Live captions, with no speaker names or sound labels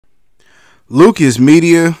Lucas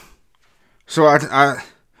Media. So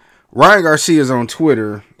Ryan Garcia is on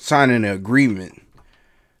Twitter signing an agreement,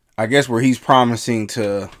 I guess, where he's promising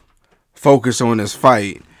to focus on this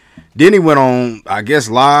fight. Then he went on, I guess,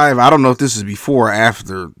 live. I don't know if this is before or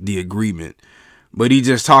after the agreement, but he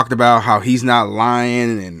just talked about how he's not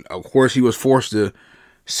lying, and of course he was forced to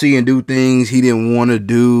see and do things he didn't want to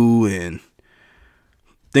do, and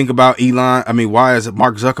think about why is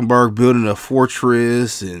Mark Zuckerberg building a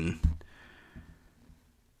fortress? And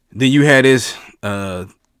then you had his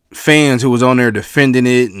fans who was on there defending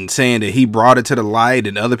it and saying that he brought it to the light,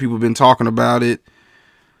 and other people have been talking about it.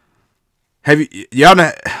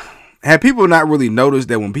 Have people not really noticed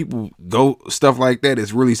that when people go stuff like that,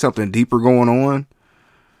 it's really something deeper going on?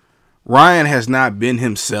 Ryan has not been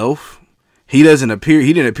himself. He didn't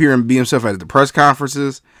appear and be himself at the press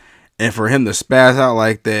conferences. And for him to spaz out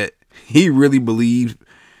like that, he really believed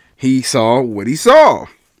he saw what he saw.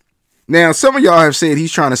 Now, some of y'all have said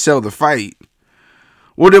he's trying to sell the fight.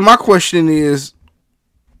 Well, then my question is,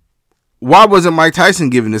 why wasn't Mike Tyson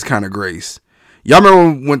given this kind of grace? Y'all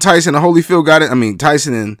remember when Tyson and Holyfield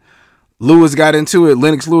Tyson and Lewis got into it,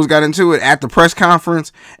 Lennox Lewis got into it at the press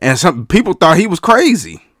conference, and some people thought he was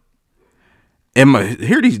crazy. And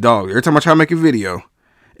hear these dogs every time I try to make a video.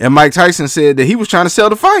 And Mike Tyson said that he was trying to sell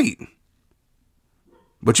the fight.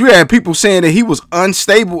 But you had people saying that he was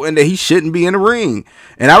unstable and that he shouldn't be in the ring.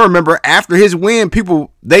 And I remember after his win,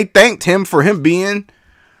 they thanked him for him being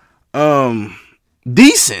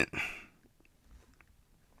decent.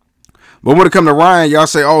 But when it comes to Ryan, y'all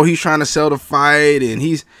say, oh, he's trying to sell the fight,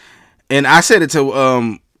 and I said it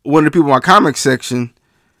to one of the people in my comment section.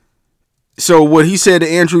 So what he said to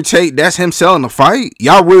Andrew Tate, that's him selling the fight?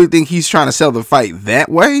 Y'all really think he's trying to sell the fight that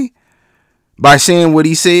way? By saying what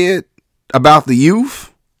he said about the youth?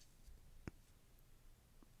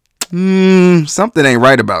 Something ain't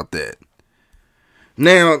right about that.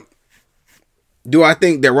 Now, do I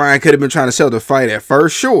think that Ryan could have been trying to sell the fight at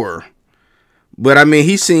first? Sure. But I mean,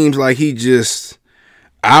 he seems like he just,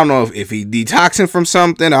 I don't know if he detoxing from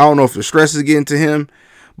something. I don't know if the stress is getting to him.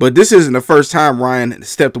 But this isn't the first time Ryan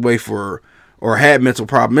stepped away or had mental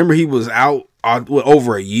problems. Remember, he was out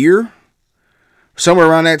over a year, somewhere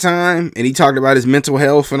around that time, and he talked about his mental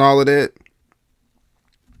health and all of that.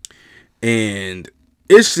 And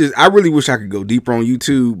it's just, I really wish I could go deeper on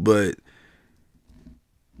YouTube, but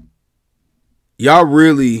y'all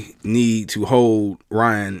really need to hold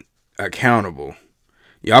Ryan accountable.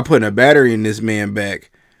 Y'all putting a battery in this man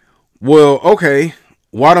back. Well, okay.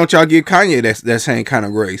 Why don't y'all give Kanye that same kind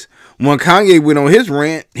of grace? When Kanye went on his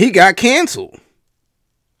rant, he got canceled.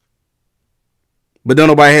 But don't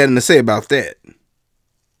nobody had anything to say about that.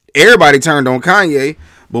 Everybody turned on Kanye,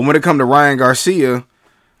 but when it come to Ryan Garcia,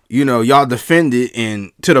 y'all defended,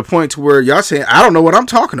 and to the point to where y'all saying, I don't know what I'm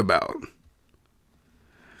talking about.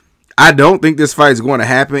 I don't think this fight is going to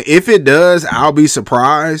happen. If it does, I'll be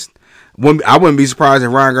surprised. I wouldn't be surprised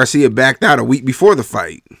if Ryan Garcia backed out a week before the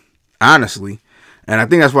fight, honestly. And I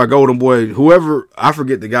think that's why Golden Boy, whoever, I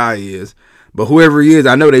forget the guy is, but whoever he is,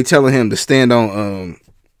 I know they telling him to stand on,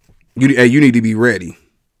 you need to be ready.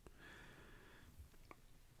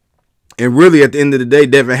 And really, at the end of the day,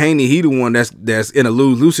 Devinhaney, he the one that's in a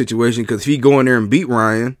lose-lose situation, because if he go in there and beat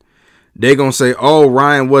Ryan, they going to say, oh,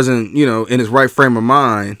 Ryan wasn't, in his right frame of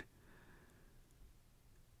mind.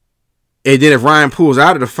 And then if Ryan pulls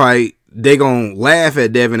out of the fight, they gonna laugh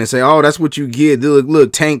at Devin and say, oh, that's what you get.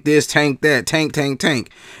 Look, Tank this, Tank that,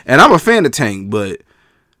 Tank. And I'm a fan of Tank, but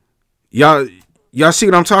y'all see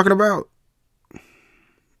what I'm talking about?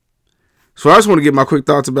 So I just want to get my quick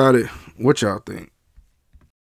thoughts about it. What y'all think?